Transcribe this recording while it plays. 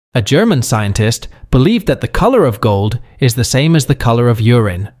A German scientist believed that the color of gold is the same as the color of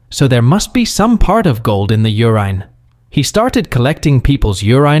urine, so there must be some part of gold in the urine. He started collecting people's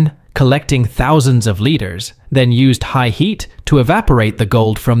urine, collecting thousands of liters, then used high heat to evaporate the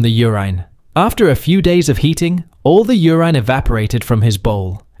gold from the urine. After a few days of heating, all the urine evaporated from his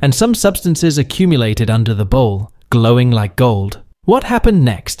bowl, and some substances accumulated under the bowl, glowing like gold. What happened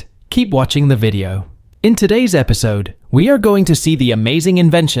next? Keep watching the video. In today's episode, we are going to see the amazing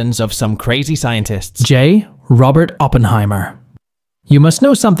inventions of some crazy scientists. Jay Robert Oppenheimer. You must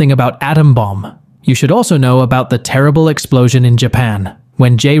know something about atom bomb. You should also know about the terrible explosion in Japan.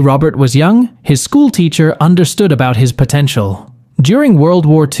 When Jay Robert was young, his school teacher understood about his potential. During World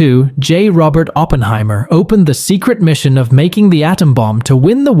War II, Jay Robert Oppenheimer opened the secret mission of making the atom bomb to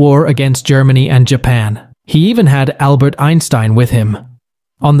win the war against Germany and Japan. He even had Albert Einstein with him.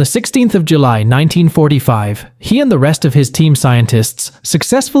 On the 16th of July 1945, he and the rest of his team scientists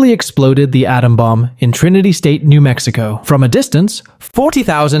successfully exploded the atom bomb in Trinity State, New Mexico. From a distance,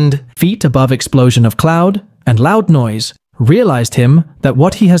 40,000 feet above explosion of cloud and loud noise, realized him that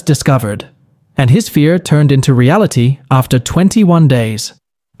what he has discovered, and his fear turned into reality after 21 days.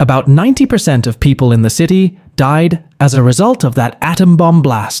 About 90% of people in the city died as a result of that atom bomb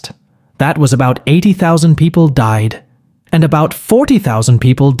blast. That was about 80,000 people died, and about 40,000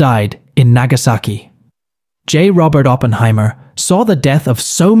 people died in Nagasaki. Jay Robert Oppenheimer saw the death of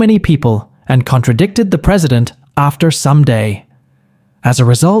so many people and contradicted the president after some day. As a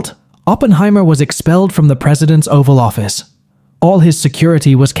result, Oppenheimer was expelled from the president's Oval Office. All his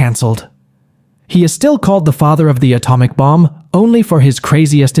security was cancelled. He is still called the father of the atomic bomb only for his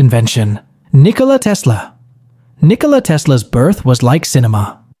craziest invention, Nikola Tesla. Nikola Tesla's birth was like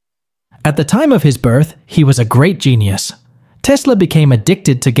cinema. At the time of his birth, he was a great genius. Tesla became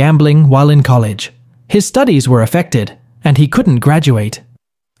addicted to gambling while in college. His studies were affected, and he couldn't graduate.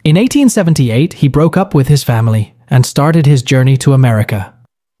 In 1878, he broke up with his family and started his journey to America.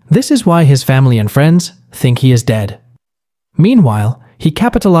 This is why his family and friends think he is dead. Meanwhile, he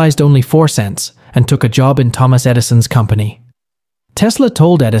capitalized only 4 cents and took a job in Thomas Edison's company. Tesla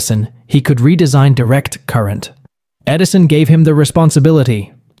told Edison he could redesign direct current. Edison gave him the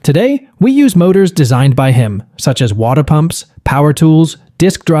responsibility. Today, we use motors designed by him, such as water pumps, power tools,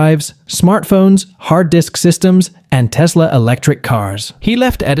 disk drives, smartphones, hard disk systems, and Tesla electric cars. He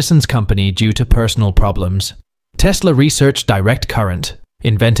left Edison's company due to personal problems. Tesla researched direct current,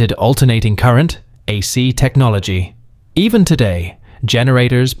 invented alternating current, AC technology. Even today,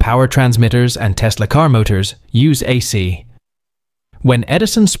 generators, power transmitters, and Tesla car motors use AC. When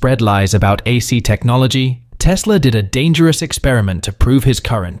Edison spread lies about AC technology, Tesla did a dangerous experiment to prove his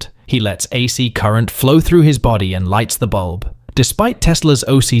current. He lets AC current flow through his body and lights the bulb. Despite Tesla's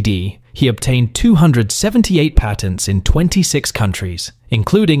OCD, he obtained 278 patents in 26 countries,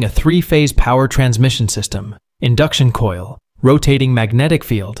 including a 3-phase power transmission system, induction coil, rotating magnetic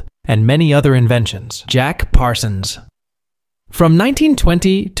field, and many other inventions. Jack Parsons. From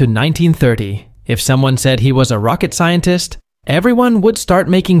 1920 to 1930, if someone said he was a rocket scientist, everyone would start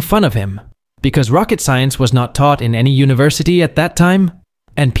making fun of him. Because rocket science was not taught in any university at that time,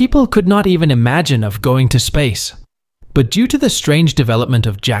 and people could not even imagine of going to space. But due to the strange development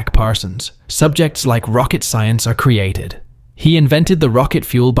of Jack Parsons, subjects like rocket science are created. He invented the rocket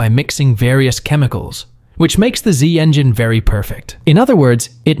fuel by mixing various chemicals, which makes the Z engine very perfect. In other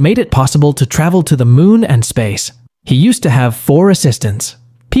words, it made it possible to travel to the moon and space. He used to have 4 assistants.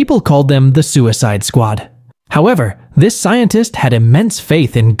 People called them the Suicide Squad. However, this scientist had immense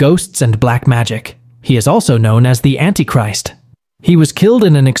faith in ghosts and black magic. He is also known as the Antichrist. He was killed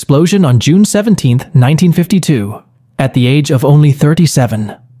in an explosion on June 17, 1952, at the age of only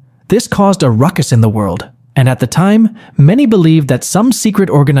 37. This caused a ruckus in the world, and at the time, many believed that some secret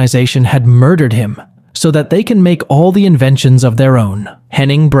organization had murdered him so that they can make all the inventions of their own.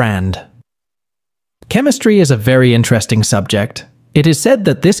 Henning Brand. Chemistry is a very interesting subject. It is said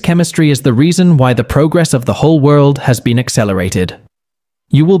that this chemistry is the reason why the progress of the whole world has been accelerated.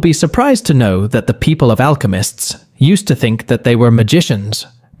 You will be surprised to know that the people of alchemists used to think that they were magicians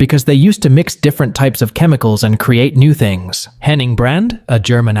because they used to mix different types of chemicals and create new things. Henning Brand, a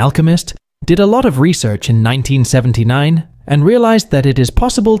German alchemist, did a lot of research in 1979 and realized that it is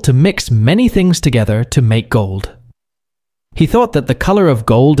possible to mix many things together to make gold. He thought that the color of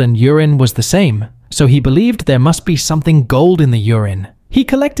gold and urine was the same, so he believed there must be something gold in the urine. He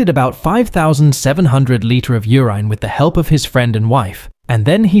collected about 5,700 liters of urine with the help of his friend and wife, and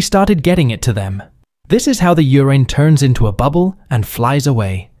then he started getting it to them. This is how the urine turns into a bubble and flies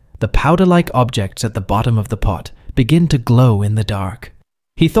away. The powder-like objects at the bottom of the pot begin to glow in the dark.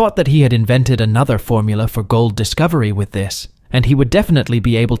 He thought that he had invented another formula for gold discovery with this, and he would definitely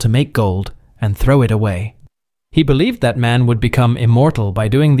be able to make gold and throw it away. He believed that man would become immortal by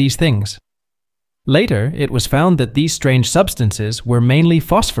doing these things. Later, it was found that these strange substances were mainly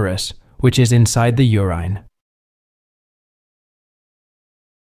phosphorus, which is inside the urine.